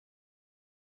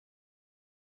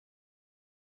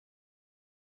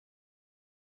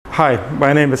Hi,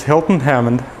 my name is Hilton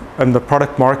Hammond. I'm the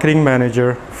Product Marketing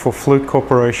Manager for Fluke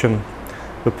Corporation.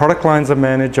 The product lines I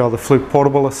manage are the Fluke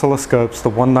Portable Oscilloscopes, the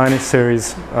 190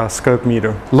 series scope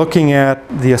meter. Looking at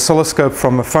the oscilloscope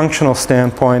from a functional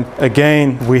standpoint,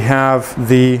 again, we have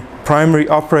the primary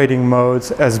operating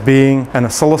modes as being an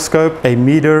oscilloscope, a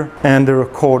meter, and a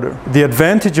recorder. The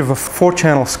advantage of a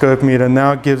 4-channel scope meter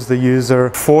now gives the user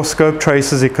 4 scope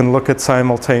traces he can look at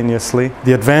simultaneously.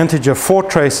 The advantage of 4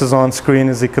 traces on screen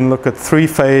is he can look at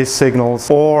 3-phase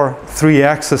signals or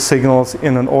 3-axis signals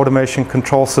in an automation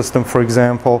control system, for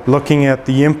example, looking at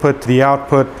the input, the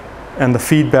output, and the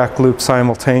feedback loop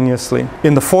simultaneously.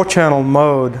 In the 4-channel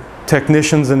mode,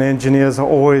 technicians and engineers are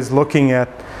always looking at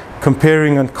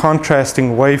comparing and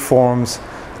contrasting waveforms,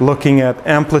 looking at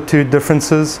amplitude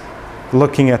differences,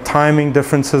 looking at timing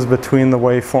differences between the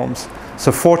waveforms.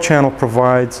 So 4-channel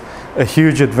provides a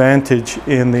huge advantage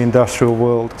in the industrial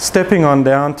world. Stepping on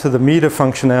down to the meter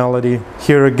functionality,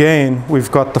 here again we've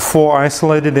got the 4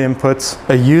 isolated inputs.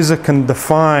 A user can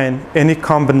define any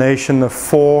combination of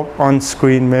 4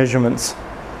 on-screen measurements.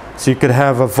 So you could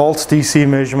have a volts DC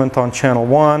measurement on channel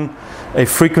 1, a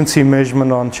frequency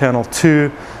measurement on channel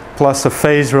 2, plus a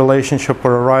phase relationship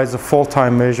or a rise or fall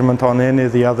time measurement on any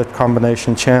of the other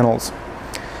combination channels.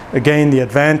 Again, the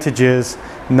advantage is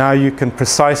now you can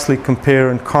precisely compare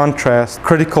and contrast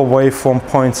critical waveform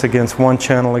points against one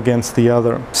channel against the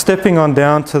other. Stepping on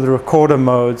down to the recorder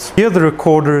modes, here the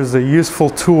recorder is a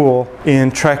useful tool in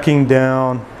tracking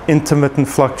down intermittent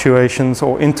fluctuations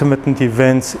or intermittent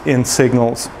events in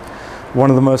signals. One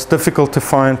of the most difficult to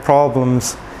find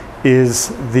problems is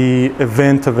the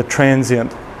event of a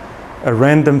transient. A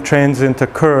random transient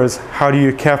occurs. How do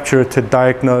you capture it to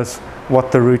diagnose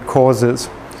what the root cause is?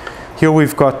 Here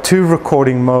we've got 2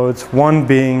 recording modes, one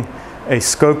being a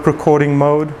scope recording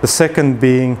mode, the second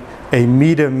being a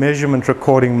meter measurement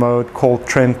recording mode called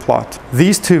trend plot.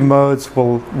 These 2 modes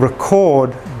will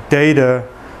record data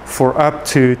for up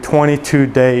to 22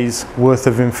 days worth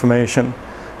of information.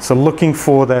 So looking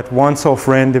for that once-off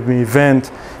random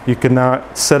event, you can now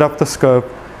set up the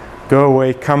scope, go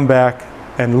away, come back,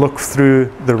 and look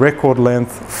through the record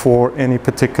length for any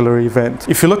particular event.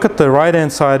 If you look at the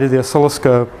right-hand side of the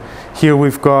oscilloscope, here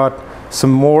we've got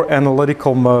some more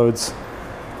analytical modes.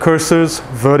 Cursors,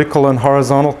 vertical and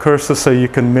horizontal cursors, so you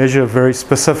can measure very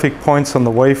specific points on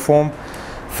the waveform.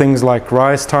 Things like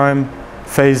rise time,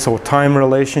 phase or time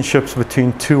relationships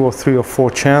between 2 or 3 or 4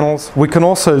 channels. We can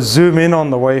also zoom in on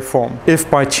the waveform.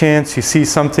 If by chance you see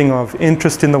something of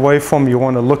interest in the waveform, you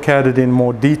want to look at it in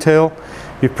more detail,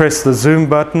 you press the zoom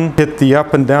button, hit the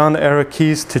up and down arrow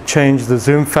keys to change the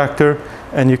zoom factor,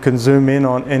 and you can zoom in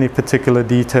on any particular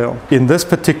detail. In this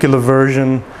particular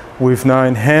version, we've now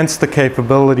enhanced the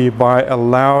capability by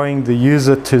allowing the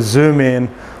user to zoom in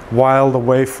while the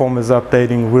waveform is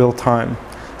updating real time.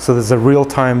 So there's a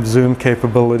real-time zoom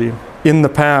capability. In the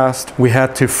past, we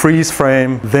had to freeze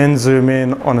frame, then zoom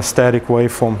in on a static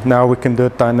waveform. Now we can do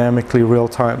it dynamically real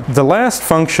time. The last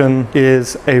function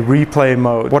is a replay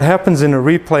mode. What happens in a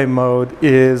replay mode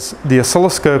is the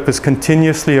oscilloscope is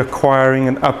continuously acquiring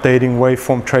and updating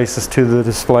waveform traces to the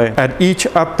display. At each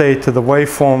update to the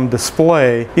waveform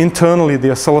display, internally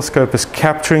the oscilloscope is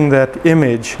capturing that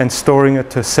image and storing it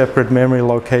to a separate memory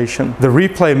location. The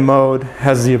replay mode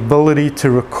has the ability to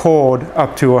record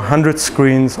up to 100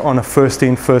 screens on a first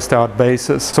in, first out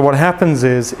basis. So what happens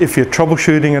is, if you're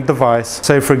troubleshooting a device,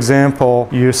 say for example,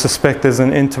 you suspect there's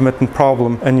an intermittent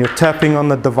problem and you're tapping on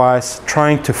the device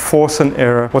trying to force an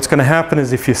error, what's going to happen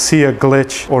is if you see a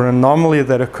glitch or anomaly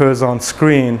that occurs on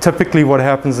screen, typically what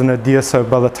happens in a DSO,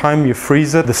 by the time you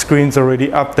freeze it, the screen's already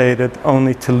updated,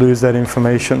 only to lose that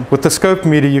information. With the scope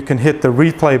meter, you can hit the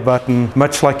replay button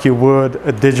much like you would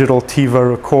a digital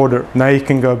TiVo recorder. Now you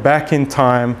can go back in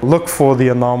time, look for the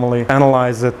anomaly,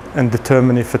 analyze it, and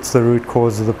determine if it's the root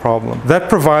cause of the problem. That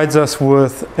provides us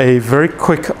with a very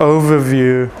quick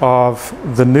overview of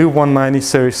the new 190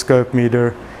 series scope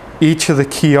meter, each of the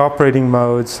key operating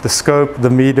modes, the scope,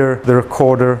 the meter, the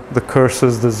recorder, the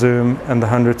cursors, the zoom, and the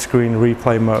 100 screen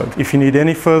replay mode. If you need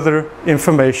any further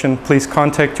information, please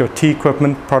contact your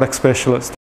T-Equipment product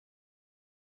specialist.